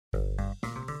From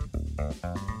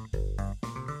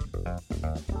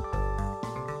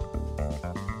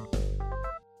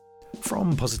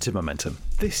Positive Momentum,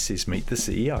 this is Meet the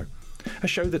CEO, a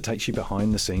show that takes you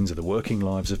behind the scenes of the working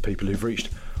lives of people who've reached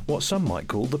what some might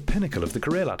call the pinnacle of the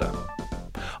career ladder.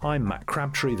 I'm Matt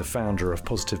Crabtree, the founder of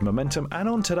Positive Momentum, and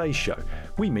on today's show,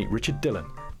 we meet Richard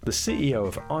Dillon, the CEO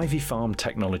of Ivy Farm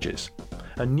Technologies,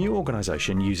 a new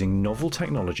organisation using novel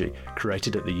technology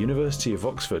created at the University of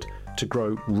Oxford to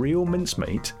grow real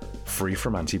mincemeat free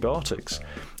from antibiotics.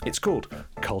 It's called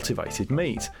cultivated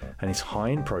meat and is high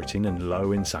in protein and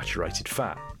low in saturated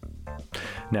fat.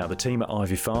 Now, the team at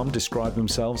Ivy Farm describe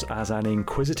themselves as an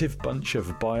inquisitive bunch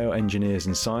of bioengineers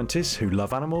and scientists who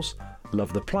love animals,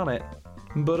 love the planet,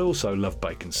 but also love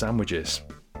bacon sandwiches.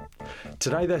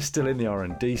 Today they're still in the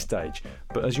R&D stage,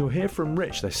 but as you'll hear from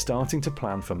Rich, they're starting to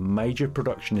plan for major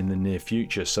production in the near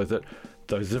future so that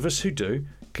those of us who do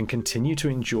can continue to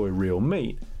enjoy real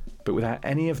meat, but without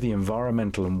any of the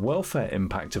environmental and welfare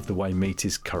impact of the way meat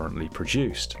is currently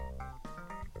produced.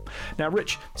 Now,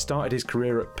 Rich started his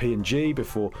career at P&G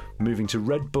before moving to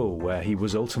Red Bull, where he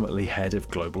was ultimately head of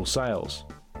global sales.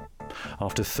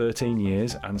 After 13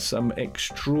 years and some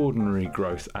extraordinary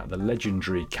growth at the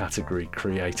legendary category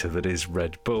creator that is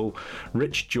Red Bull,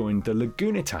 Rich joined the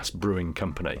Lagunitas Brewing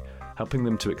Company, helping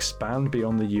them to expand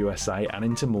beyond the USA and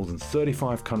into more than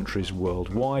 35 countries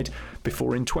worldwide,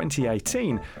 before in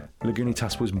 2018,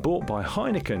 Lagunitas was bought by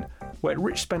Heineken, where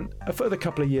Rich spent a further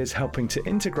couple of years helping to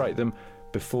integrate them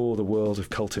before the world of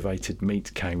cultivated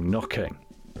meat came knocking.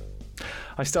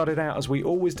 I started out, as we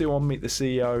always do on Meet the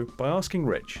CEO, by asking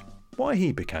Rich why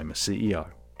he became a CEO.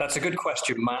 That's a good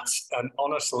question, Matt. And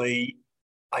honestly,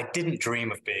 I didn't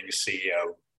dream of being a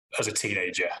CEO as a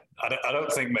teenager. I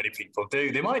don't think many people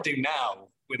do. They might do now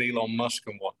with Elon Musk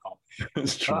and whatnot.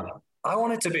 That's true. I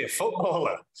wanted to be a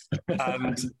footballer.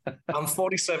 And I'm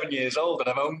 47 years old and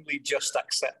I've only just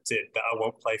accepted that I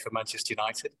won't play for Manchester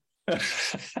United.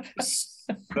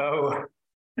 So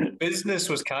business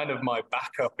was kind of my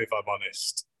backup, if I'm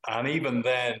honest. And even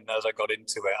then, as I got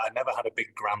into it, I never had a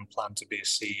big grand plan to be a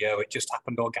CEO. It just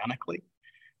happened organically.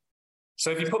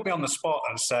 So if you put me on the spot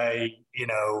and say,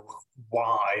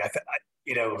 why,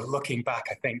 looking back,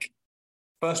 I think,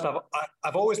 first,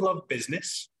 I've always loved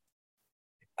business.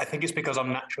 I think it's because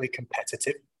I'm naturally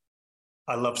competitive.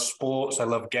 I love sports. I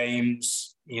love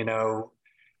games.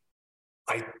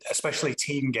 Especially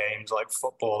team games like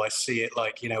football, I see it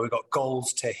like, we've got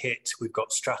goals to hit, we've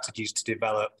got strategies to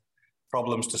develop,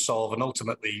 problems to solve, and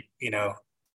ultimately,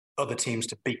 other teams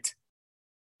to beat.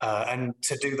 And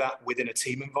to do that within a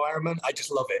team environment, I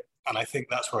just love it. And I think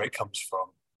that's where it comes from.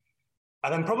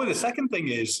 And then probably the second thing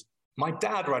is my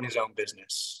dad ran his own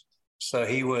business. So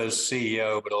he was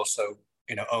CEO, but also,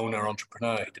 owner,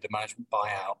 entrepreneur. He did a management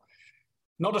buyout.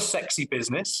 Not a sexy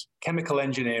business, chemical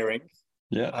engineering.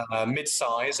 Yeah,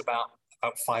 mid-size, about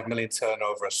 5 million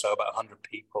turnover or so, about 100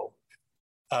 people.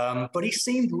 But he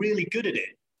seemed really good at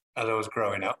it as I was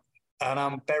growing up. And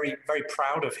I'm very, very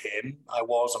proud of him. I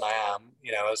was and I am,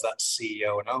 as that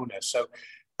CEO and owner. So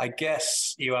I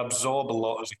guess you absorb a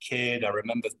lot as a kid. I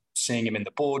remember seeing him in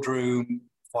the boardroom,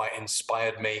 quite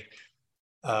inspired me.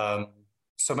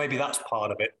 So maybe that's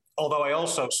part of it. Although I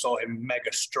also saw him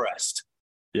mega stressed.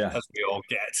 Yeah, as we all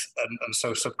get, and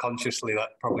so subconsciously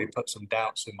that probably put some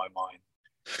doubts in my mind.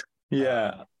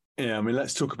 Yeah. I mean,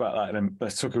 let's talk about that, and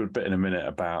let's talk a bit in a minute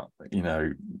about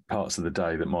parts of the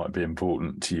day that might be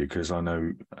important to you, because I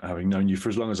know, having known you for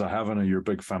as long as I have, I know you're a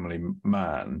big family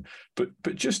man.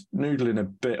 But just noodling a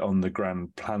bit on the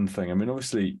grand plan thing. I mean,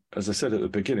 obviously, as I said at the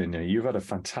beginning, you've had a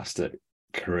fantastic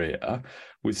career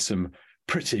with some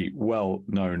pretty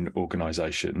well-known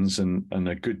organisations and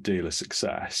a good deal of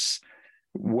success.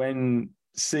 When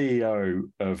CEO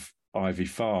of Ivy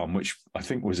Farm, which I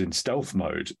think was in stealth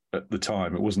mode at the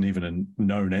time, it wasn't even a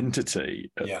known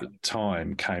entity at the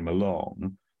time, came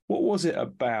along, what was it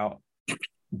about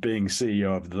being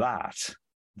CEO of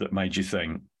that made you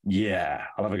think, yeah,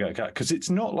 I'll have a go at that? Because it's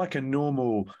not like a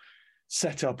normal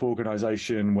set-up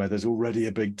organisation where there's already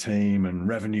a big team and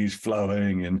revenue's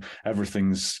flowing and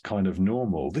everything's kind of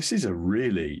normal. This is a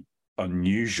really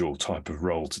unusual type of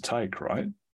role to take, right?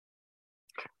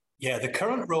 Yeah, the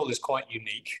current role is quite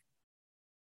unique.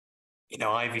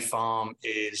 Ivy Farm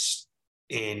is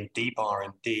in deep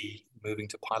R&D, moving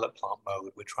to pilot plant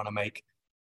mode. We're trying to make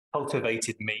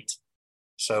cultivated meat.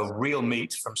 So real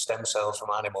meat from stem cells from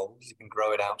animals. You can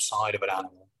grow it outside of an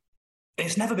animal.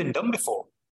 It's never been done before,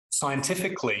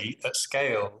 scientifically at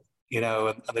scale, and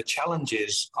the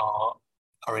challenges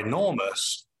are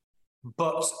enormous,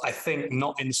 but I think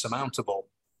not insurmountable.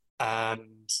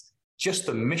 And just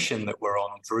the mission that we're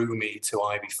on drew me to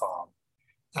Ivy Farm.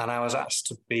 And I was asked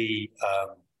to be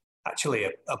actually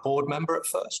a board member at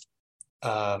first,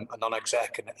 a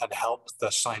non-exec, and help the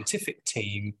scientific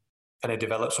team kind of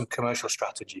develop some commercial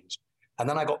strategies. And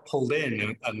then I got pulled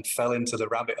in and fell into the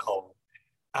rabbit hole.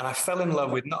 And I fell in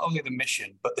love with not only the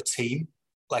mission, but the team.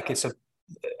 Like it's an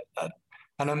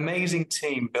amazing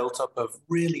team built up of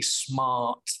really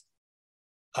smart,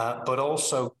 but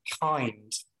also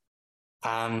kind,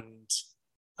 and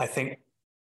I think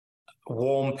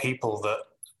warm people that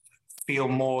feel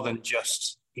more than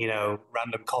just,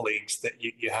 random colleagues that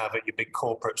you have at your big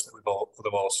corporates that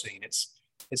we've all seen.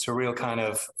 It's a real kind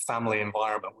of family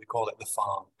environment. We call it the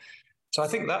farm. So I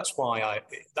think that's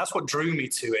that's what drew me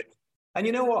to it. And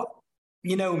you know what?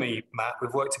 You know me, Matt,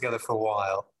 we've worked together for a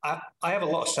while. I have a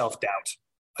lot of self-doubt.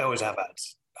 I always have had.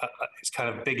 It's kind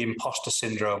of big imposter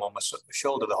syndrome on my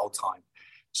shoulder the whole time.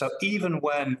 So even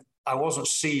when I wasn't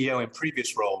CEO in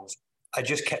previous roles, I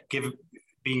just kept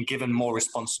being given more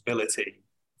responsibility,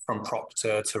 from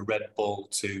Procter to Red Bull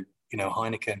to,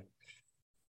 Heineken.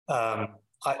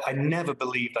 I never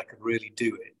believed I could really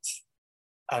do it.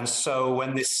 And so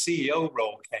when this CEO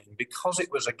role came, because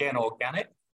it was, again, organic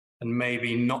and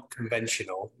maybe not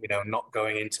conventional, not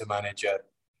going in to manage a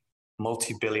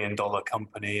multi-billion-dollar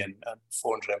company and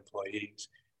 400 employees,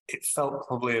 it felt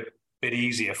probably a bit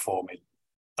easier for me.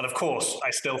 And of course,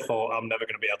 I still thought I'm never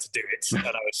going to be able to do it, and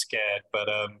I was scared. But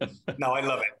no, I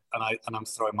love it, and I'm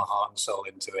throwing my heart and soul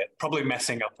into it. Probably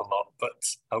messing up a lot, but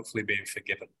hopefully being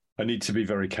forgiven. I need to be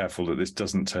very careful that this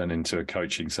doesn't turn into a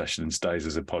coaching session and stays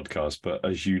as a podcast. But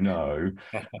as you know,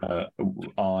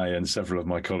 I and several of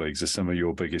my colleagues are some of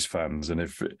your biggest fans. And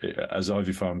as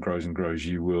Ivy Farm grows and grows,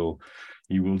 you will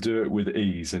do it with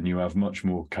ease, and you have much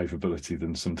more capability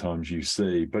than sometimes you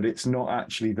see. But it's not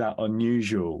actually that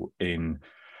unusual in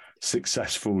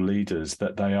successful leaders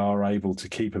that they are able to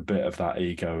keep a bit of that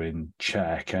ego in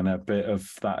check, and a bit of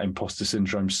that imposter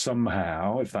syndrome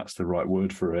somehow, if that's the right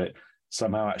word for it,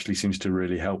 somehow actually seems to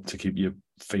really help to keep your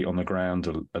feet on the ground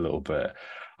a little bit.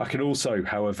 I can also,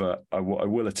 however, what I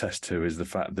will attest to is the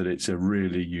fact that it's a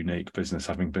really unique business,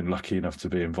 having been lucky enough to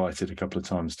be invited a couple of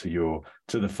times to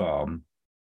the farm.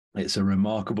 It's a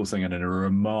remarkable thing, and in a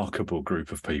remarkable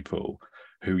group of people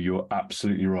who, you're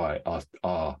absolutely right,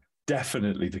 are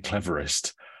definitely the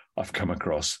cleverest I've come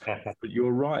across. But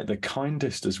you're right, the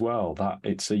kindest as well. That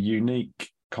it's a unique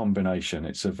combination.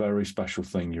 It's a very special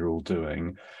thing you're all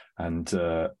doing, and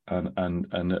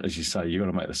as you say, you've got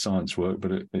to make the science work,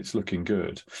 but it's looking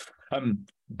good.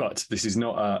 But this is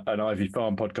not an Ivy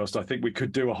Farm podcast. I think we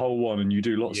could do a whole one, and you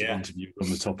do lots of interviews on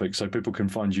the topic, so people can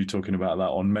find you talking about that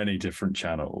on many different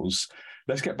channels.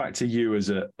 Let's get back to you as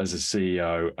a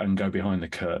CEO and go behind the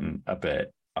curtain a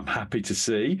bit. I'm happy to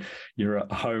see you're at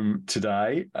home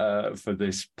today for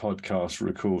this podcast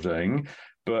recording,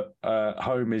 but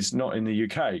home is not in the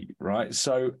UK, right?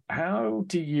 So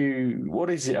what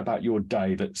is it about your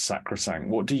day that's sacrosanct?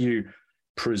 What do you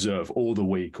preserve all the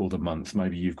week or the month?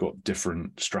 Maybe you've got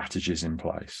different strategies in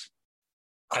place.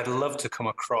 I'd love to come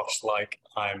across like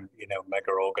I'm,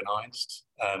 mega organized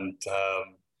and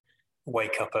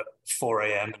wake up at 4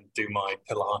 a.m. and do my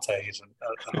Pilates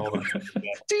and all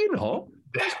that. Do you not?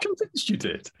 I was convinced you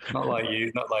did. Not like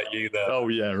you there. Oh,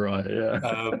 yeah, right,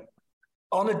 yeah.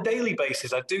 On a daily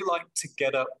basis, I do like to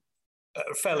get up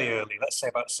fairly early, let's say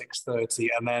about 6:30,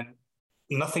 and then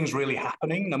nothing's really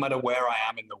happening, no matter where I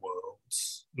am in the world,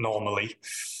 normally.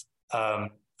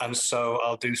 And so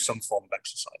I'll do some form of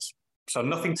exercise. So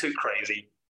nothing too crazy,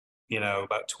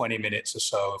 about 20 minutes or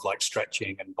so of like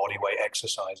stretching and body weight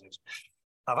exercises.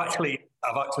 I've actually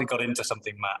got into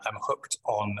something, Matt. I'm hooked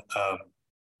on,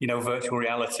 virtual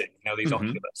reality, these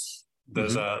Oculus.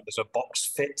 There's a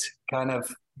box fit kind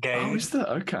of game. Oh, is that?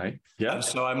 Okay. Yeah. And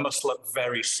so I must look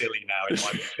very silly now in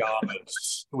my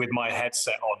pajamas with my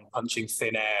headset on, punching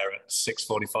thin air at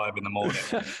 6:45 in the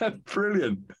morning.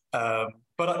 Brilliant.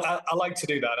 But I like to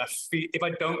do that. If I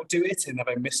don't do it and if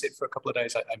I miss it for a couple of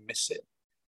days, I miss it.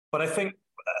 But I think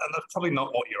that's probably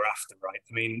not what you're after, right?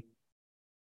 I mean,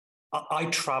 I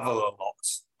travel a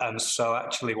lot. And so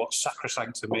actually what's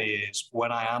sacrosanct to me is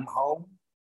when I am home,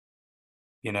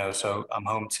 so I'm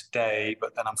home today,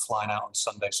 but then I'm flying out on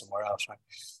Sunday somewhere else,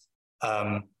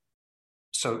 right?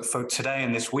 So for today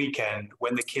and this weekend,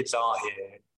 when the kids are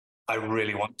here, I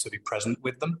really want to be present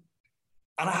with them.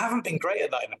 And I haven't been great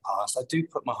at that in the past. I do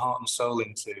put my heart and soul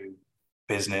into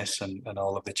business and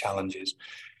all of the challenges.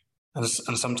 And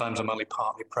sometimes I'm only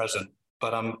partly present,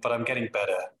 but I'm getting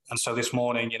better. And so this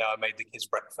morning, I made the kids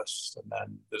breakfast, and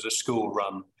then there's a school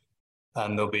run,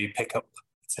 and there'll be pickup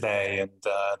today. And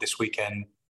this weekend,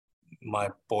 my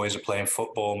boys are playing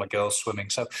football, my girls swimming.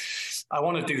 So I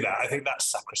want to do that. I think that's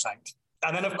sacrosanct.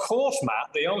 And then, of course,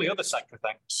 Matt, the only other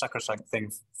sacrosanct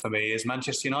thing for me is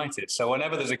Manchester United. So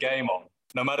whenever there's a game on,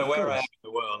 no matter where I am in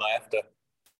the world, I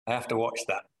have to watch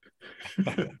that.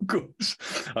 Of course.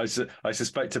 I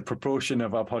suspect a proportion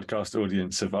of our podcast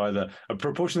audience of either a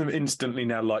proportion of them instantly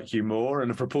now like you more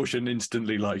and a proportion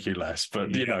instantly like you less.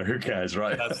 But, you know, who cares,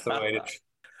 right? That's the way.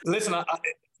 Listen,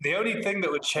 the only thing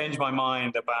that would change my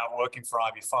mind about working for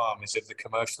Ivy Farm is if the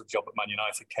commercial job at Man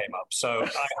United came up. So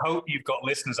I hope you've got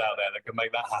listeners out there that can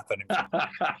make that happen.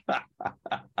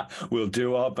 We'll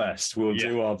do our best. We'll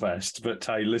do our best. But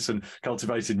hey, listen,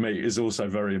 cultivated meat is also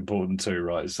very important too,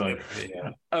 right? So,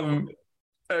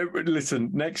 listen,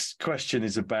 next question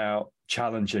is about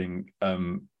challenging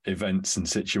events and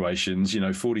situations.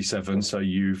 47, so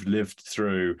you've lived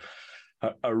through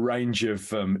a range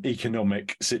of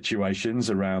economic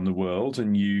situations around the world,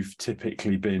 and you've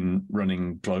typically been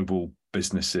running global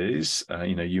businesses.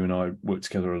 You and I worked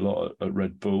together a lot at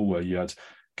Red Bull, where you had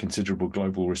considerable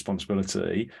global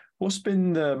responsibility. What's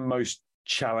been the most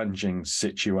challenging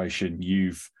situation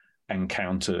you've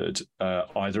encountered,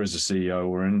 either as a CEO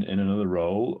or in another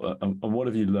role? And what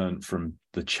have you learned from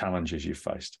the challenges you've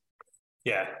faced?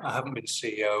 Yeah, I haven't been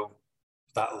CEO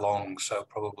that long, so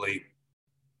probably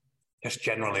just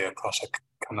generally across a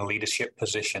kind of leadership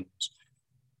positions.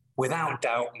 Without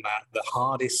doubt, Matt, the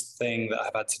hardest thing that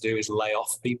I've had to do is lay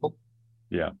off people.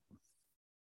 Yeah.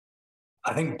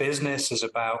 I think business is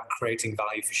about creating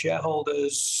value for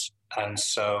shareholders. And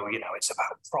so, it's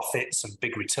about profits and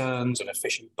big returns and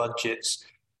efficient budgets,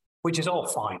 which is all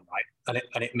fine, right?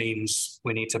 And it means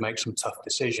we need to make some tough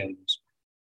decisions.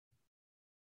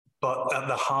 But at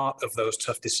the heart of those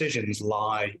tough decisions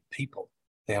lie people,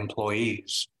 the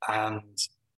employees. And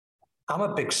I'm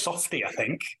a big softie, I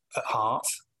think, at heart,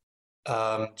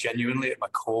 genuinely at my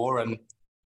core. And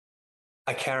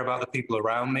I care about the people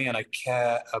around me, and I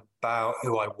care about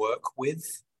who I work with.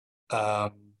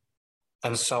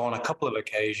 And so on a couple of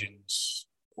occasions,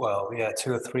 2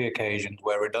 or 3 occasions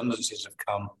where redundancies have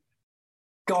come,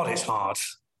 God, it's hard.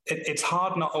 It's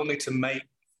hard not only to make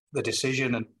the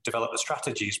decision and develop the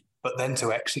strategies, but then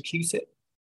to execute it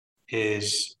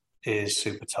is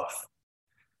super tough.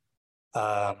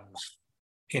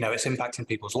 It's impacting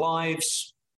people's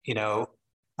lives, and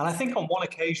I think on one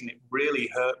occasion it really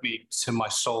hurt me to my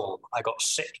soul. I got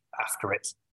sick after it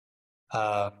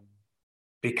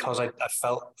because I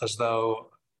felt as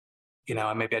though,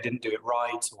 maybe I didn't do it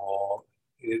right, or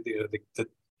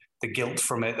the guilt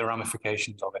from it, the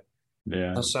ramifications of it.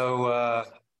 Yeah. And so, I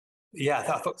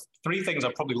thought 3 things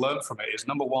I probably learned from it is,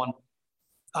 number one,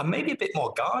 I'm maybe a bit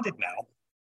more guarded now.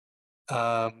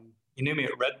 You knew me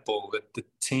at Red Bull, the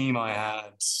team I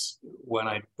had when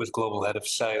I was global head of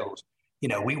sales,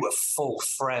 we were full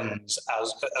friends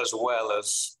as well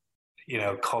as,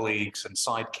 colleagues and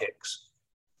sidekicks.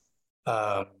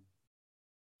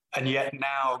 And yet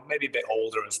now, maybe a bit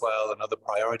older as well and other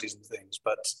priorities and things,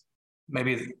 but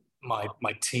maybe my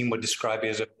team would describe me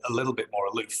as a little bit more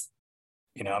aloof.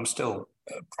 I'm still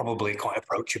probably quite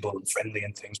approachable and friendly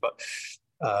and things, but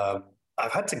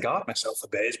I've had to guard myself a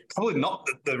bit. It's probably not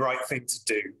the right thing to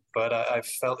do, but I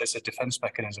felt it's a defense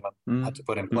mechanism I had to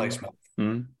put in place.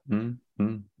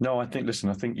 No, I think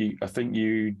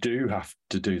you do have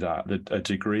to do that, a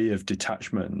degree of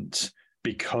detachment,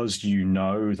 because you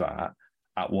know that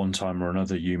at one time or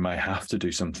another you may have to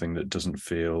do something that doesn't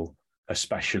feel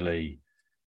especially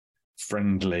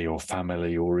friendly or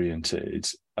family oriented.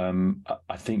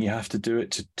 I think you have to do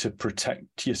it to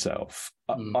protect yourself.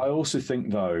 I also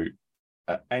think, though,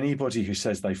 anybody who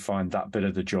says they find that bit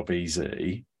of the job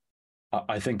easy,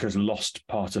 I think has lost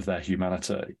part of their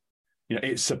humanity.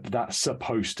 That's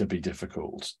supposed to be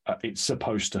difficult. It's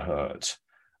supposed to hurt.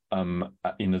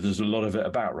 There's a lot of it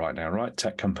about right now, right?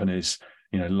 Tech companies,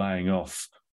 laying off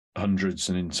hundreds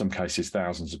and in some cases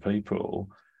thousands of people.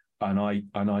 And I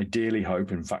ideally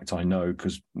hope, in fact, I know,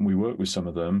 because we work with some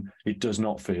of them, it does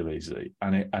not feel easy.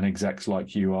 And execs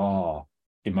like you are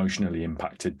emotionally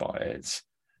impacted by it.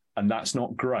 And that's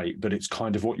not great, but it's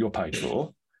kind of what you're paid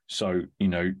for. So,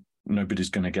 nobody's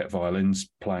going to get violins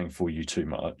playing for you too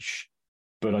much.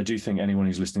 But I do think anyone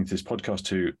who's listening to this podcast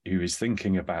who is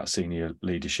thinking about senior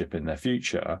leadership in their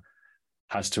future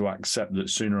has to accept that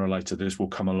sooner or later this will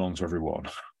come along to everyone.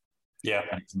 Yeah.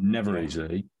 And it's never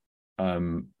easy.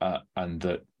 And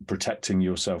that protecting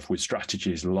yourself with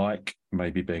strategies like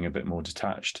maybe being a bit more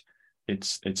detached,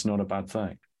 it's not a bad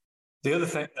thing. The other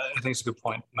thing, I think it's a good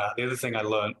point, Matt. The other thing I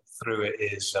learned through it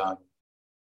is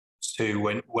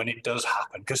when it does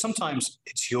happen, because sometimes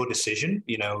it's your decision,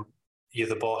 you're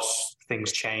the boss,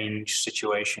 things change,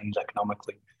 situations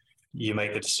economically, you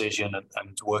make the decision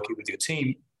and work it with your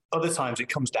team. Other times it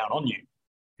comes down on you.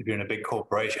 if you're in a big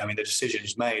corporation, I mean, the decision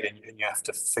is made and you have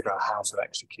to figure out how to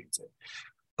execute it.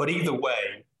 But either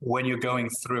way, when you're going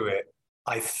through it,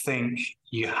 I think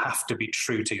you have to be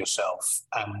true to yourself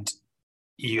and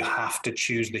you have to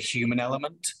choose the human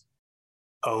element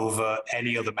over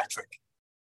any other metric,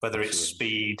 whether it's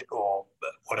speed or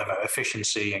whatever,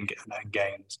 efficiency and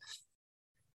gains.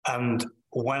 And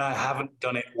when I haven't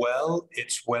done it well,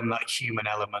 it's when that human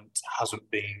element hasn't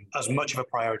been as much of a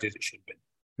priority as it should be.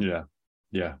 Yeah.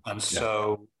 Yeah. And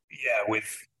so,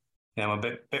 I'm a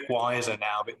bit wiser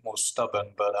now, a bit more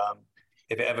stubborn, but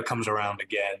if it ever comes around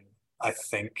again, I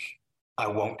think I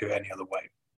won't do it any other way.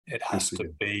 It has to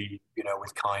be,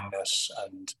 with kindness,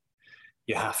 and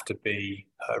you have to be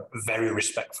very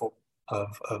respectful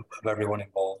of everyone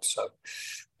involved. So,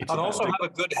 and also have a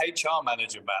good HR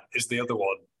manager, Matt, is the other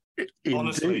one.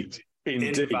 Honestly,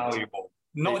 invaluable.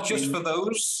 Not just for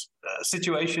those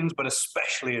situations, but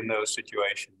especially in those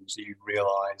situations, you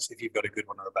realize if you've got a good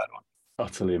one or a bad one.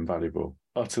 Utterly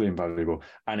invaluable.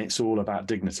 And it's all about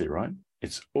dignity, right?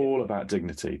 It's all about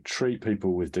dignity. Treat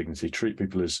people with dignity. Treat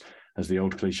people as the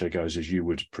old cliche goes, as you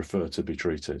would prefer to be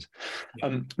treated.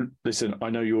 Yeah. Listen, I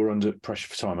know you're under pressure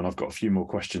for time, and I've got a few more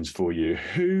questions for you.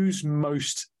 Who's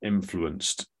most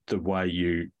influenced the way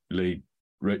you lead,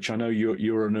 Rich? I know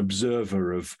you're an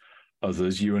observer of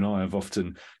others. You and I have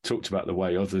often talked about the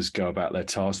way others go about their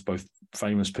tasks, both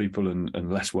famous people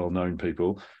and less well-known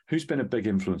people. Who's been a big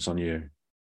influence on you?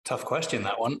 Tough question,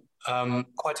 that one.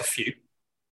 Quite a few.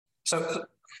 So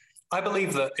I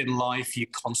believe that in life you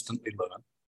constantly learn,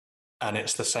 and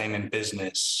it's the same in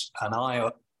business. And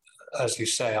I, as you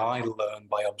say, I learn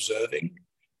by observing,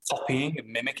 copying and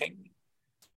mimicking.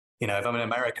 If I'm in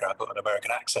America, I put an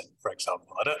American accent, for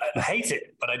example. I hate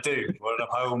it, but I do. When I'm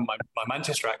home, my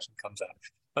Manchester accent comes out.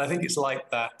 But I think it's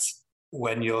like that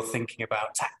when you're thinking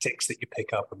about tactics that you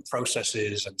pick up and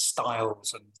processes and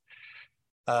styles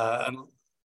and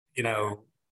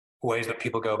ways that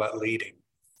people go about leading.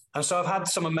 And so I've had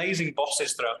some amazing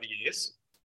bosses throughout the years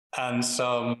and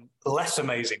some less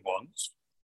amazing ones.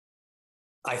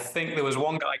 I think there was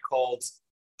one guy called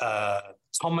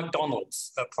Tom McDonald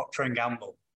at Procter &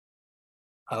 Gamble.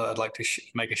 I'd like to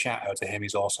make a shout out to him.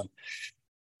 He's awesome.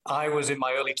 I was in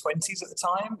my early 20s at the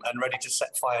time and ready to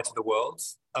set fire to the world.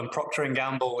 And Procter &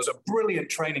 Gamble was a brilliant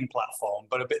training platform,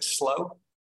 but a bit slow,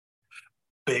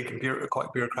 big,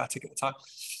 quite bureaucratic at the time.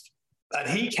 And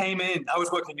he came in, I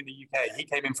was working in the UK, he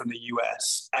came in from the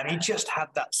US, and he just had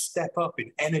that step up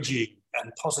in energy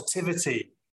and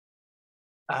positivity.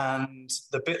 And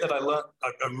the bit that I learned,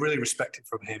 I really respected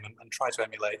from him and tried to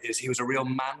emulate, is he was a real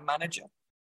man manager.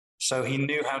 So he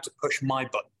knew how to push my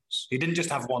buttons. He didn't just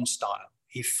have one style.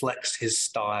 He flexed his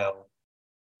style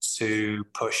to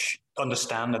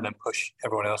understand and then push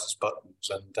everyone else's buttons.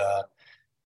 And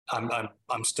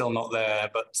I'm still not there,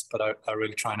 but I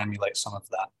really try and emulate some of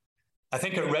that. I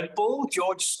think at Red Bull,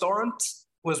 George Storrant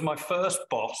was my first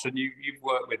boss, and you've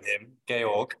worked with him,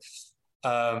 Georg.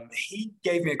 He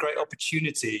gave me a great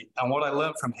opportunity, and what I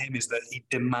learned from him is that he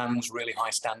demands really high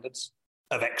standards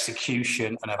of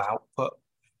execution and of output.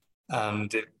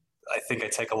 And I think I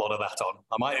take a lot of that on.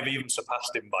 I might have even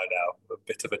surpassed him by now, a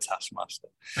bit of a taskmaster.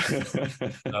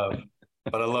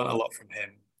 But I learned a lot from him.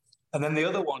 And then the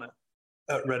other one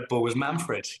at Red Bull was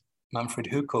Manfred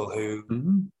Huckel, who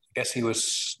I guess he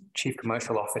was chief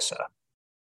commercial officer,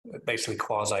 basically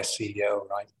quasi-CEO,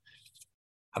 right?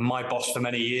 And my boss for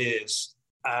many years.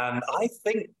 And I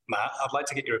think, Matt, I'd like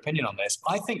to get your opinion on this.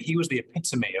 I think he was the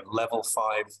epitome of level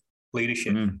 5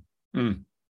 leadership.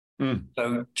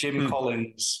 So Jim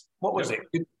Collins, what was it?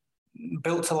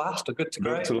 Built to last or good to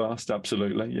great? Built to last,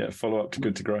 absolutely. Yeah, follow up to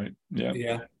good to great. Yeah.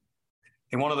 Yeah.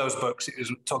 In one of those books, it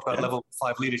was talked about level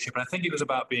 5 leadership, and I think it was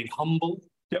about being humble.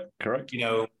 Yep, correct.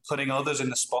 Putting others in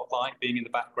the spotlight, being in the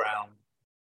background,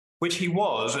 which he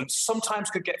was, and sometimes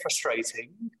could get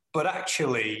frustrating, but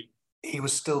actually he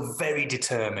was still very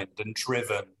determined and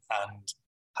driven and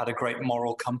had a great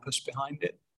moral compass behind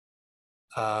it.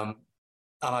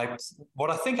 And what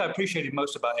I think I appreciated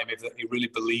most about him is that he really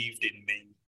believed in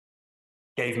me,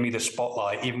 gave me the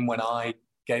spotlight, even when I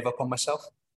gave up on myself.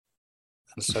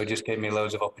 And so just gave me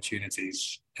loads of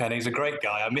opportunities. And he's a great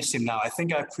guy. I miss him now. I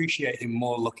think I appreciate him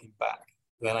more looking back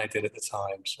than I did at the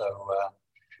time. So,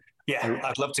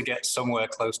 I'd love to get somewhere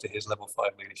close to his level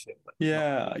 5 leadership.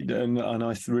 Yeah, and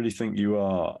I really think you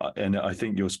are. And I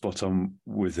think you're spot on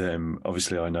with him.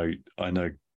 Obviously, I know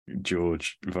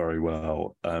George very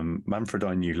well. Manfred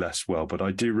I knew less well, but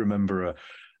I do remember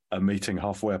a meeting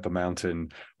halfway up a mountain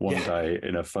one day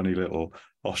in a funny little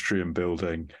Austrian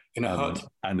building. In a hut.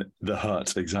 And the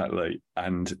hut, exactly.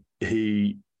 And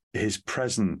he his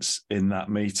presence in that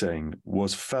meeting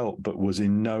was felt, but was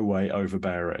in no way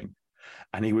overbearing.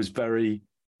 And he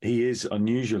is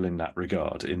unusual in that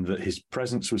regard, in that his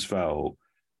presence was felt,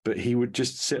 but he would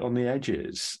just sit on the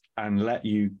edges and let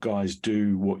you guys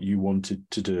do what you wanted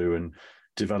to do and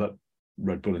develop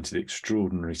Red Bull into the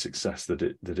extraordinary success that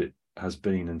it has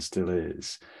been and still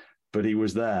is. But he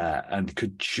was there and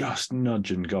could just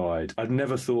nudge and guide. I'd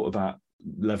never thought about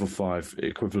level 5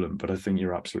 equivalent, but I think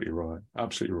you're absolutely right.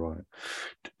 Absolutely right.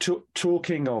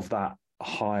 Talking of that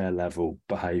higher level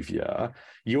behavior,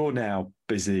 you're now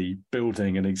busy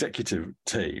building an executive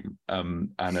team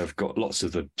and have got lots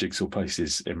of the jigsaw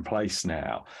pieces in place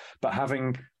now. But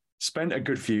having spent a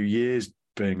good few years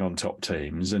being on top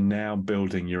teams and now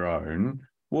building your own,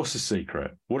 what's the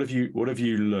secret? What have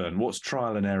you learned? What's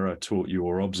trial and error taught you,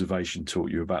 or observation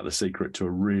taught you about the secret to a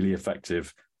really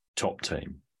effective top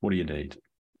team? What do you need?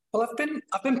 Well,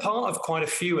 I've been part of quite a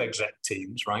few exec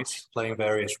teams, right, playing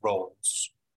various roles.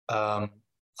 I'm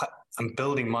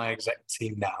building my exec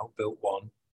team now. Built one.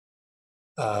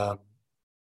 And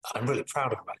I'm really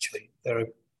proud of them, actually. They're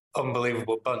an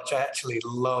unbelievable bunch. I actually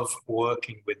love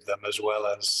working with them as well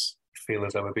as feel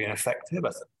as though we're being effective.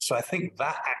 So I think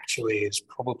that actually is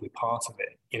probably part of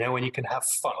it. You know, when you can have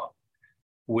fun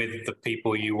with the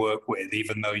people you work with,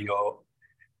 even though you're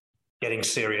getting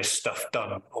serious stuff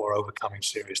done or overcoming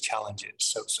serious challenges.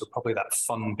 So probably that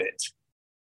fun bit.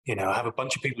 You know, have a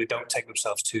bunch of people who don't take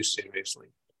themselves too seriously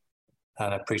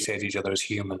and appreciate each other as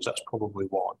humans. That's probably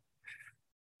one.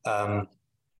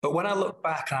 But when I look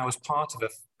back, and I was part of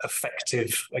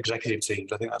effective executive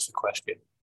teams, I think that's the question.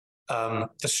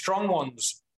 The strong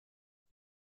ones,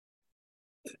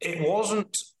 it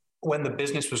wasn't when the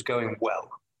business was going well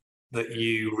that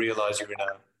you realize you're in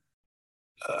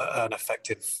an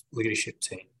effective leadership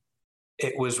team.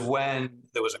 It was when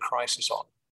there was a crisis on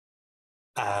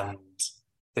and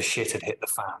the shit had hit the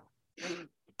fan.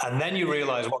 And then you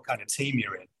realize what kind of team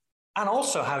you're in and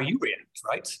also how you react,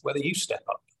 right? Whether you step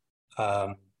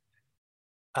up.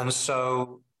 And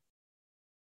so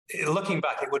looking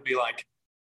back, it would be like,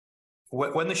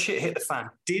 when the shit hit the fan,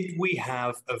 did we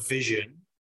have a vision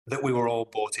that we were all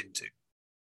bought into?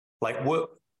 Like, were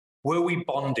we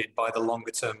bonded by the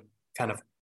longer term kind of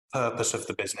purpose of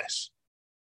the business?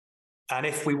 And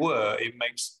if we were, it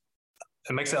makes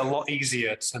it a lot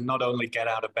easier to not only get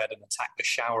out of bed and attack the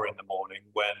shower in the morning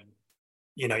when,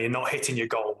 you know, you're not hitting your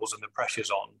goals and the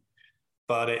pressure's on,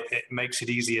 but it makes it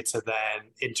easier to then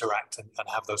interact and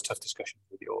have those tough discussions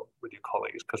with your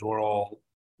colleagues, because we're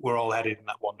all headed in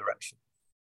that one direction.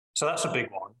 So that's a big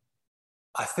one.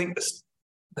 I think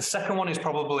the second one is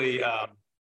probably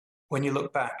when you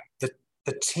look back, the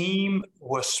team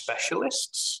were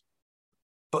specialists,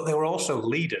 but they were also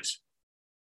leaders.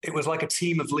 It was like a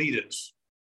team of leaders.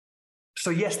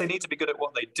 So yes, they need to be good at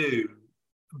what they do,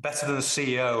 better than the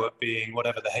CEO at being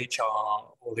whatever, the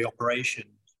HR or the operation.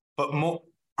 But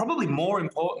probably more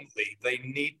importantly, they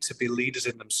need to be leaders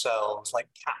in themselves, like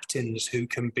captains who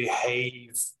can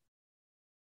behave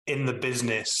in the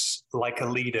business like a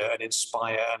leader and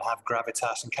inspire and have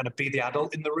gravitas and kind of be the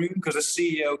adult in the room, because a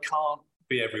CEO can't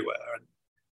be everywhere.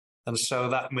 And so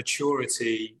that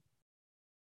maturity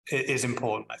is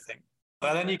important, I think.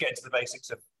 And then you get into the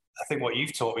basics of, I think, what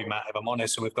you've taught me, Matt, if I'm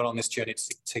honest, and we've gone on this journey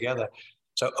together.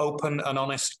 So open and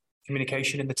honest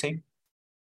communication in the team.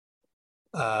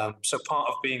 So part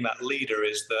of being that leader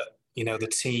is that, you know, the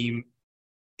team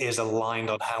is aligned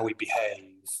on how we behave,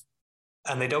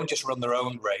 and they don't just run their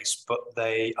own race, but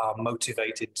they are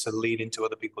motivated to lean into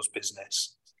other people's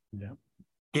business. Yeah.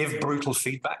 Give brutal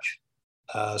feedback.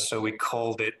 So we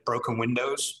called it broken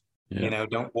windows. Yeah. You know,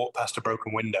 don't walk past a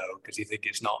broken window because you think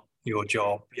it's not your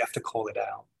job. You have to call it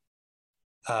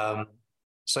out.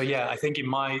 So yeah, I think in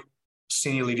my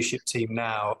senior leadership team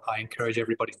now, I encourage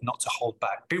everybody not to hold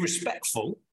back. Be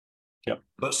respectful, yep,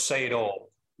 but say it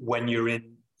all when you're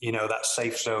in, you know, that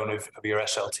safe zone of your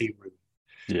SLT room.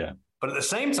 Yeah. But at the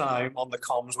same time, on the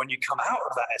comms, when you come out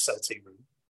of that SLT room,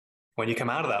 when you come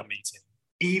out of that meeting,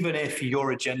 even if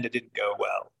your agenda didn't go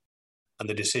well and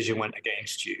the decision went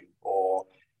against you, or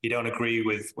you don't agree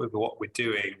with what we're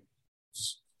doing,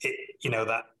 you know,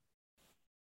 that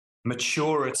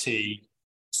maturity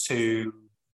to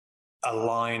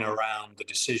align around the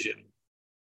decision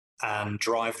and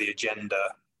drive the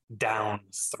agenda down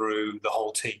through the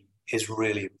whole team is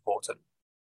really important.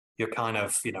 You're kind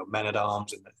of, you know, men at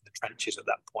arms in the trenches at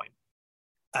that point.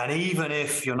 And even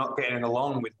if you're not getting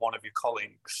along with one of your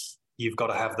colleagues, you've got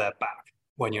to have their back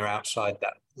when you're outside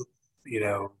that, you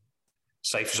know,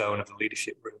 safe zone of the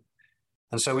leadership room.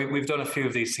 And so we've done a few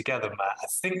of these together, Matt. I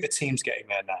think the team's getting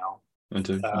there now. I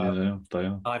do. Yeah, they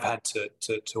are. I've had to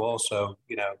also,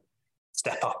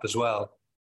 step up as well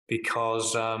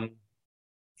because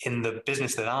in the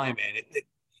business that I'm in,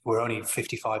 we're only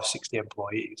 55, 60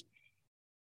 employees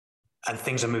and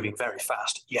things are moving very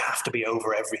fast. You have to be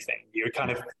over everything. You're kind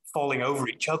of falling over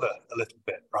each other a little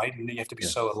bit, right? And you have to be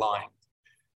so aligned.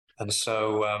 And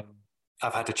so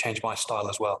I've had to change my style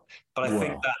as well. But I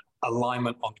think that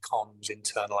alignment on comms,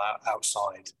 internal,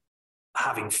 outside,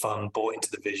 having fun, bought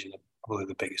into the vision are probably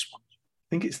the biggest ones. I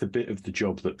think it's the bit of the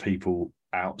job that people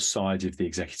outside of the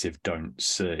executive don't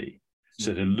see.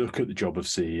 So to look at the job of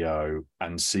CEO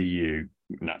and see you,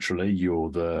 naturally, you're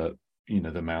the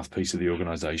mouthpiece of the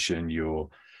organization, you're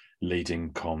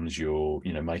leading comms, you're,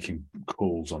 making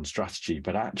calls on strategy,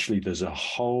 but actually there's a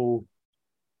whole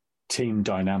team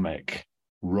dynamic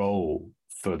role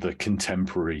for the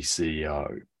contemporary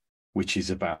CEO, which is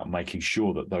about making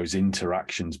sure that those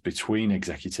interactions between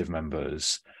executive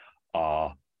members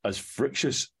are as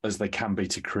frictious as they can be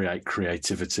to create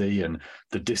creativity and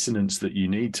the dissonance that you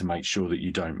need to make sure that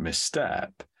you don't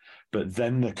misstep, but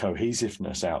then the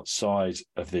cohesiveness outside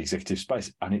of the executive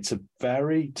space. And it's a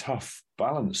very tough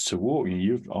balance to walk.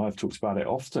 I've talked about it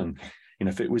often.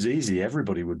 If it was easy,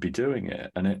 everybody would be doing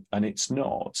it, and it's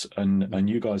not. And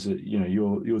you guys are,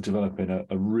 you're developing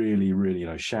a really, really,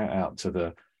 shout out to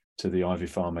the Ivy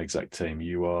Farm exec team.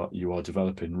 You are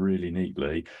developing really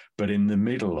neatly, but in the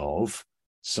middle of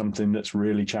something that's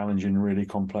really challenging, really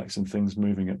complex, and things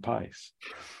moving at pace.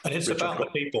 And it's about the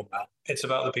people, Matt. It's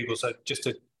about the people. So just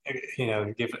to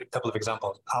give a couple of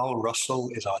examples. Al Russell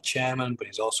is our chairman, but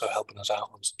he's also helping us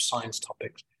out on some science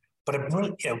topics. But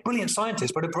a brilliant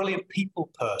scientist, but a brilliant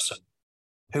people person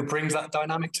who brings that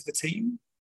dynamic to the team.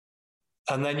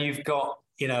 And then you've got,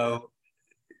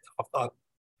 our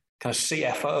kind of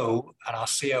CFO and our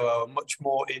COO are much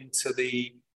more into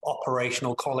the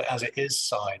operational, call it as it is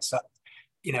side. So,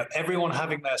 everyone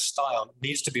having their style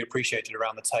needs to be appreciated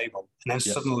around the table. And then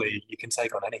suddenly you can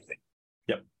take on anything.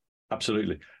 Yep,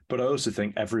 absolutely. But I also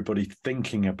think everybody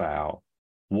thinking about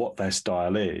what their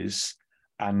style is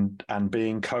and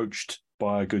being coached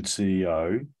by a good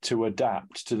CEO to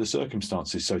adapt to the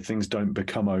circumstances so things don't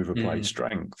become overplayed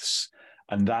strengths.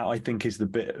 And that, I think, is the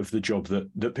bit of the job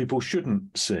that people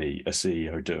shouldn't see a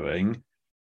CEO doing,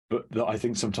 but that I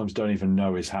think sometimes don't even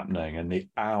know is happening. And the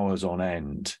hours on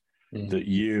end that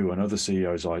you and other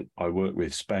CEOs I work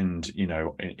with spend,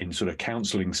 in sort of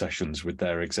counseling sessions with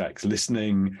their execs,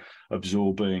 listening,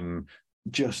 absorbing,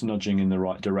 just nudging in the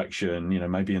right direction,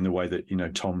 maybe in the way that,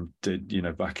 Tom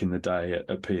did, back in the day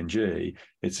at P&G.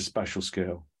 It's a special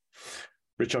skill.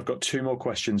 Rich, I've got two more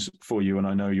questions for you, and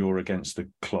I know you're against the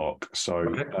clock. So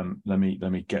let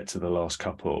me get to the last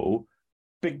couple.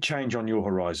 Big change on your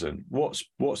horizon. What's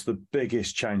the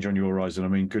biggest change on your horizon? I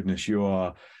mean, goodness,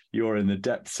 you're in the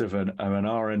depths of an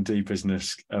R&D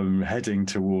business heading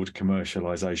toward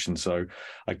commercialization. So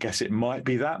I guess it might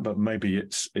be that, but maybe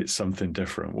it's something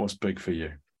different. What's big for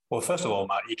you? Well, first of all,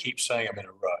 Matt, you keep saying I'm in a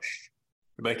rush.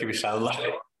 You're making me sound like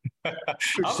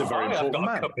It's a very important man.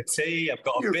 I've got a cup of tea. I've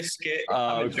got a biscuit.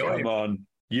 Oh, come on.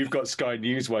 You've got Sky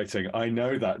News waiting. I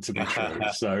know that to be true.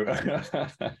 So,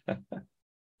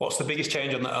 what's the biggest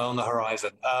change on the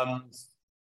horizon?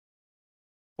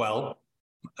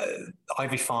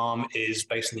 Ivy Farm is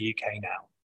based in the UK now.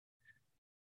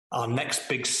 Our next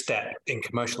big step in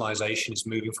commercialization is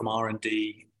moving from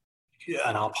R&D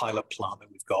and our pilot plant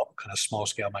that we've got, kind of small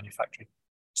scale manufacturing,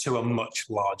 to a much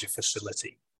larger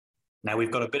facility. Now,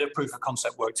 we've got a bit of proof of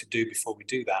concept work to do before we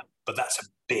do that, but that's a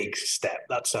big step.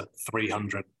 That's a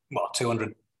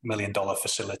 $200 million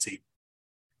facility.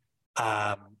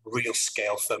 Real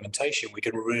scale fermentation. We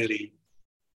can really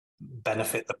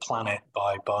benefit the planet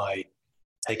by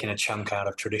taking a chunk out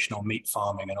of traditional meat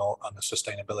farming and the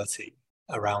sustainability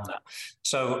around that.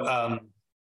 So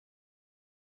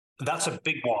that's a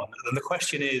big one. And the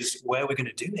question is, where we're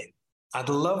going to do it. I'd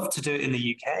love to do it in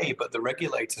the UK, but the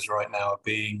regulators right now are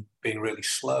being really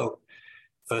slow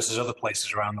versus other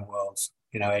places around the world,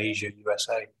 Asia,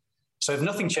 USA. So if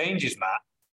nothing changes, Matt,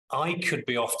 I could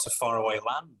be off to faraway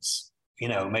lands,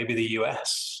 maybe the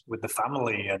US with the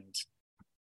family and,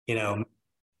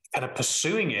 kind of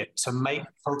pursuing it to make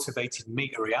cultivated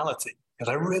meat a reality.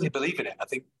 Because I really believe in it. I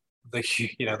think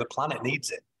the planet needs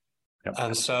it. Yep.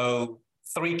 And so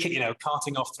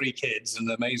carting off 3 kids and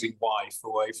an amazing wife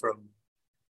away from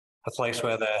a place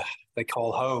where they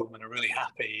call home and are really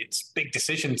happy. It's big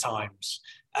decision times.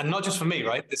 And not just for me,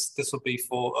 right? This will be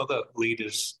for other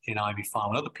leaders in Ivy Farm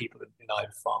and other people in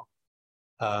Ivy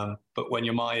Farm. But when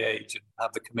you're my age and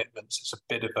have the commitments, it's a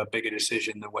bit of a bigger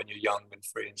decision than when you're young and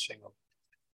free and single.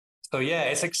 So yeah,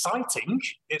 it's exciting.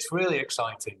 It's really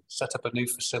exciting. Set up a new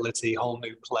facility, whole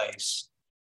new place.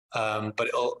 But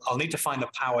I'll need to find the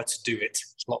power to do it.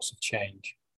 It's lots of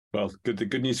change. Well, the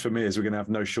good news for me is we're going to have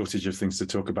no shortage of things to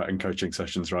talk about in coaching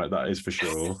sessions, right? That is for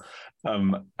sure.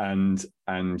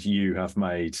 And you have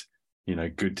made,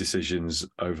 good decisions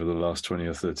over the last 20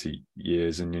 or 30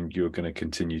 years, and you're going to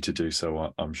continue to do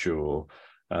so, I'm sure.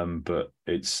 But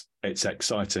it's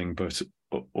exciting, but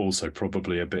also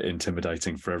probably a bit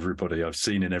intimidating for everybody. I've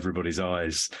seen in everybody's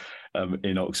eyes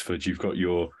in Oxford, you've got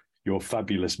your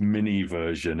fabulous mini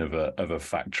version of a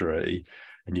factory.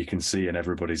 And you can see in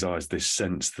everybody's eyes this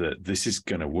sense that this is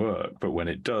going to work. But when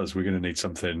it does, we're going to need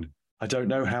something. I don't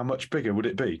know how much bigger would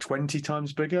it be? 20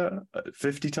 times bigger?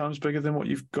 50 times bigger than what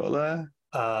you've got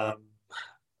there?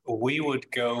 We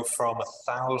would go from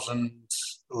 1,000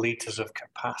 litres of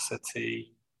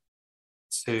capacity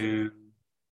to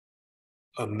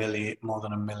a million, more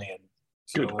than 1 million.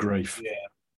 Good grief. Yeah.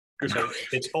 Good so grief.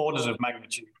 It's orders of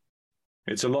magnitude.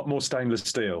 It's a lot more stainless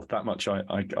steel. That much I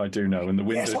do know. And the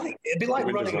windows, it'd be like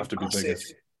running have to be bigger.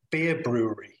 Beer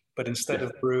brewery, but instead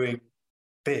of brewing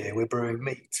beer, we're brewing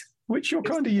meat. Which you're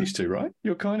kind of used to, right?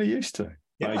 You're kind of used to.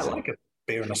 Yeah, I like a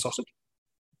beer and a sausage.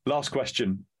 Last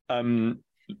question.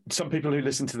 Some people who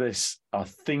listen to this are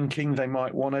thinking they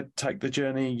might want to take the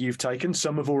journey you've taken.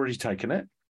 Some have already taken it.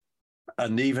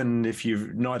 And even if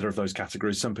you've neither of those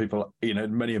categories, some people,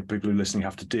 many of the people who are listening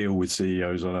have to deal with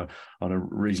CEOs on a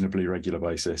reasonably regular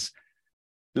basis.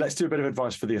 Let's do a bit of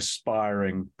advice for the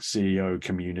aspiring CEO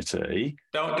community.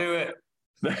 Don't do it.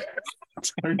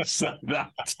 Don't say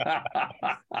that.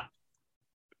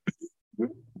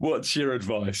 What's your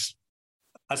advice?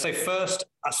 I'd say first,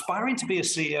 aspiring to be a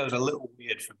CEO is a little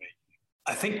weird for me.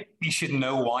 I think you should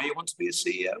know why you want to be a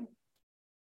CEO.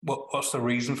 What's the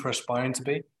reason for aspiring to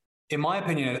be? In my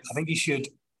opinion, I think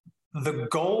the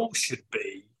goal should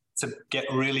be to get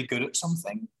really good at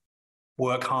something,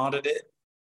 work hard at it,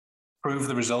 prove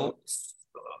the results,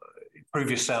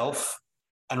 prove yourself,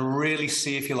 and really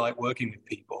see if you like working with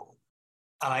people.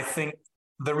 And I think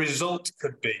the result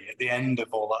could be at the end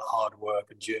of all that hard work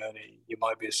and journey, you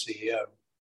might be a CEO.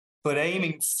 But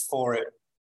aiming for it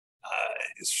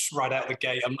right out the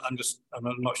gate, I'm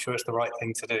not sure it's the right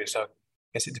thing to do. So I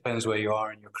guess it depends where you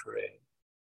are in your career.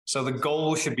 So the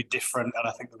goal should be different, and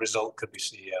I think the result could be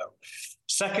CEO.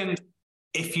 Second,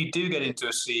 if you do get into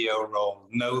a CEO role,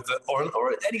 know that,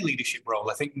 or any leadership role,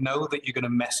 I think know that you're going to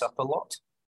mess up a lot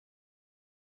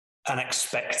and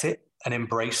expect it and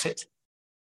embrace it.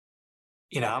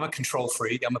 I'm a control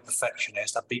freak. I'm a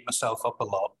perfectionist. I beat myself up a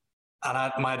lot.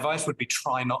 And my advice would be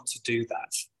try not to do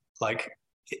that. Like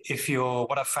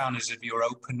what I've found is if you're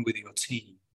open with your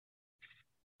team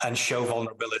and show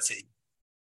vulnerability,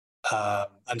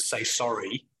 and say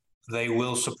sorry, they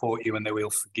will support you and they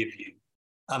will forgive you.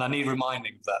 And I need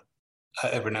reminding of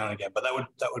that every now and again, but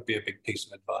that would be a big piece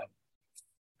of advice.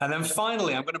 And then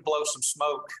finally, I'm going to blow some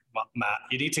smoke, Matt.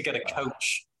 You need to get a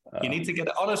coach. You need to get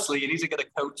a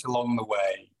coach along the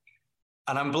way.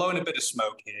 And I'm blowing a bit of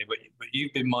smoke here, but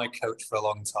you've been my coach for a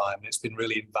long time. It's been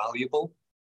really invaluable.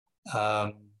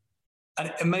 And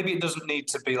maybe it doesn't need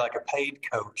to be like a paid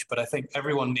coach, but I think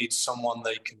everyone needs someone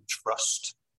they can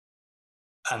trust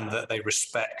and that they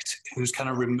respect, who's kind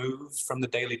of removed from the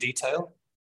daily detail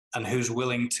and who's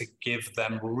willing to give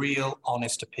them real,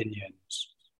 honest opinions.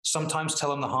 Sometimes tell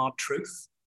them the hard truth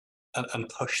and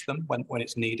push them when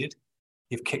it's needed.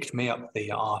 You've kicked me up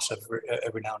the arse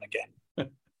every now and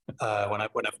again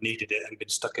when I've needed it and been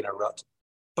stuck in a rut.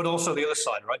 But also the other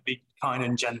side, right? Be kind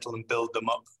and gentle and build them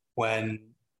up when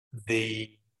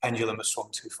the pendulum has swung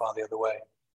too far the other way.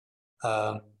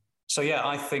 So yeah,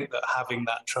 I think that having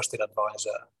that trusted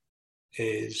advisor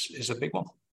is a big one.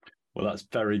 Well, that's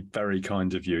very, very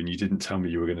kind of you, and you didn't tell me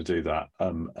you were going to do that.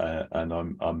 And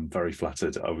I'm very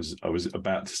flattered. I was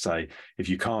about to say, if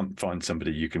you can't find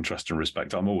somebody you can trust and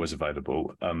respect, I'm always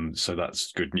available. So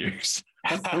that's good news.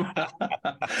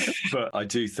 But I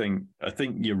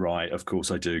think you're right. Of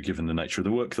course, I do, given the nature of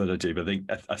the work that I do. But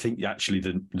I think actually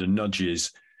the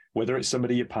nudges, whether it's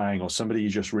somebody you're paying or somebody you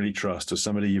just really trust or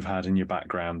somebody you've had in your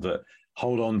background, that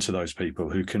hold on to those people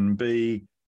who can be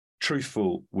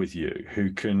truthful with you,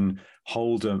 who can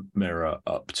hold a mirror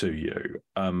up to you,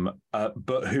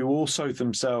 but who also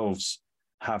themselves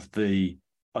have the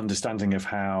understanding of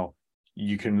how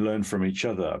you can learn from each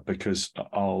other, because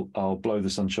I'll blow the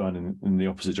sunshine in the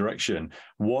opposite direction.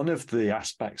 One of the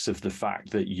aspects of the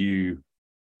fact that you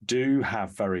do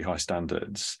have very high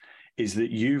standards is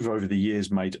that you've over the years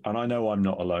made, and I know I'm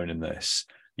not alone in this,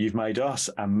 you've made us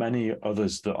and many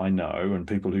others that I know and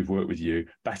people who've worked with you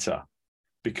better.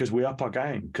 because we up our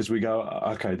game, because we go,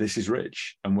 okay, this is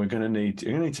Rich, and you're going to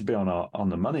need to be on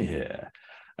the money here.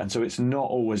 And so it's not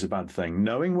always a bad thing.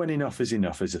 Knowing when enough is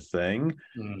a thing.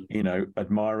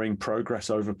 Admiring progress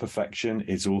over perfection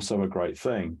is also a great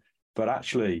thing. But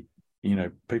actually,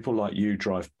 people like you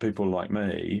drive people like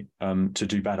me to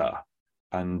do better.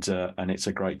 And it's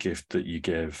a great gift that you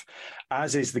give,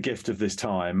 as is the gift of this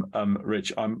time.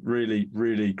 Rich, I'm really,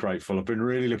 really grateful. I've been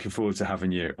really looking forward to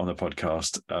having you on the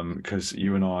podcast because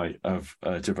you and I have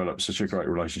developed such a great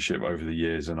relationship over the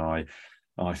years, and I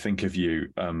think of you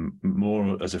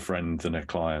more as a friend than a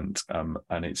client,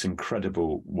 and it's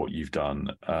incredible what you've done.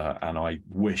 And I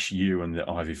wish you and the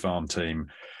Ivy Farm team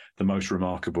the most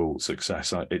remarkable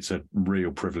success. It's a real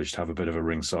privilege to have a bit of a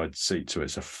ringside seat to it.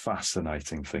 It's a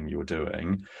fascinating thing you're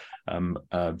doing.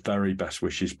 Very best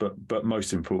wishes, but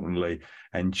most importantly,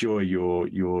 enjoy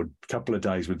your couple of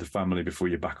days with the family before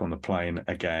you're back on the plane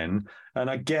again.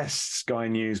 And I guess Sky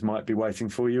News might be waiting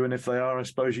for you. And if they are, I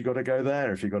suppose you've got to go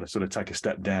there. If you've got to sort of take a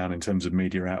step down in terms of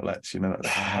media outlets, that's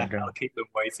how I go. I'll keep them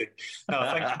waiting. No,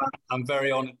 thank you, man. I'm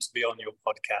very honoured to be on your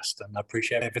podcast, and I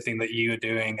appreciate everything that you are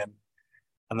doing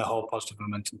and the whole Positive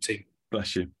Momentum team.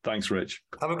 Bless you. Thanks, Rich.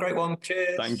 Have a great one.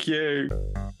 Cheers. Thank you.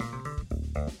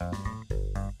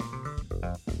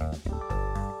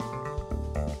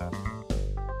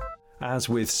 As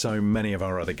with so many of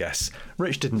our other guests,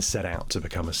 Rich didn't set out to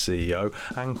become a CEO,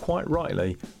 and quite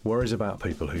rightly worries about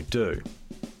people who do.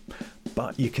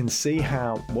 But you can see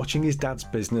how watching his dad's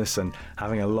business and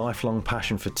having a lifelong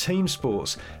passion for team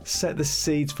sports set the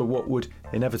seeds for what would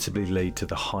inevitably lead to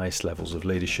the highest levels of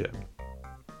leadership.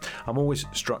 I'm always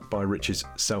struck by Rich's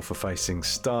self-effacing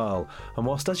style, and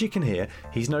whilst, as you can hear,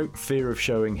 he's no fear of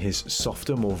showing his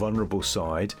softer, more vulnerable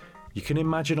side, you can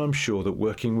imagine, I'm sure, that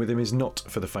working with him is not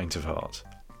for the faint of heart.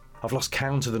 I've lost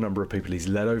count of the number of people he's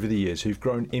led over the years who've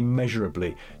grown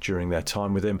immeasurably during their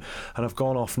time with him, and have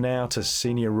gone off now to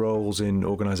senior roles in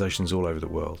organisations all over the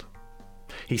world.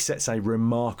 He sets a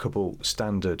remarkable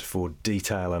standard for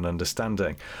detail and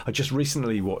understanding. I just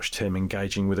recently watched him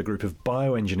engaging with a group of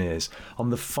bioengineers on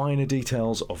the finer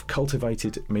details of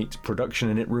cultivated meat production,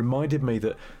 and it reminded me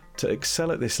that to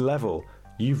excel at this level,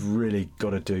 you've really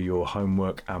got to do your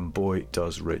homework, and boy,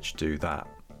 does Rich do that.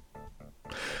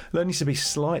 Learning to be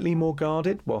slightly more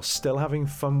guarded while still having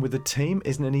fun with the team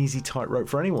isn't an easy tightrope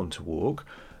for anyone to walk,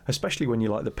 especially when you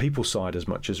like the people side as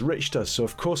much as Rich does. So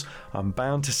of course, I'm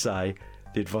bound to say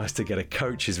the advice to get a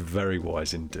coach is very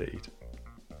wise indeed.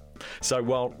 So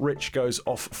while Rich goes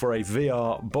off for a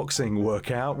VR boxing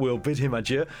workout, we'll bid him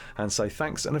adieu and say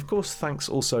thanks, and of course thanks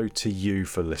also to you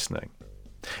for listening.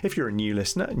 If you're a new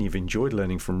listener and you've enjoyed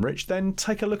learning from Rich, then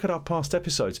take a look at our past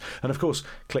episodes, and of course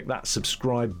click that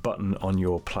subscribe button on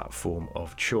your platform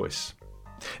of choice.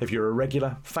 If you're a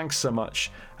regular, thanks so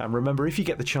much, and remember, if you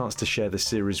get the chance to share this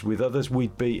series with others,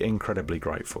 we'd be incredibly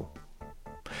grateful.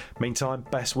 Meantime,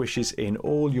 best wishes in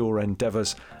all your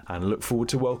endeavours, and look forward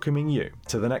to welcoming you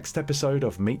to the next episode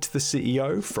of Meet the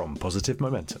CEO from Positive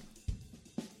Momentum.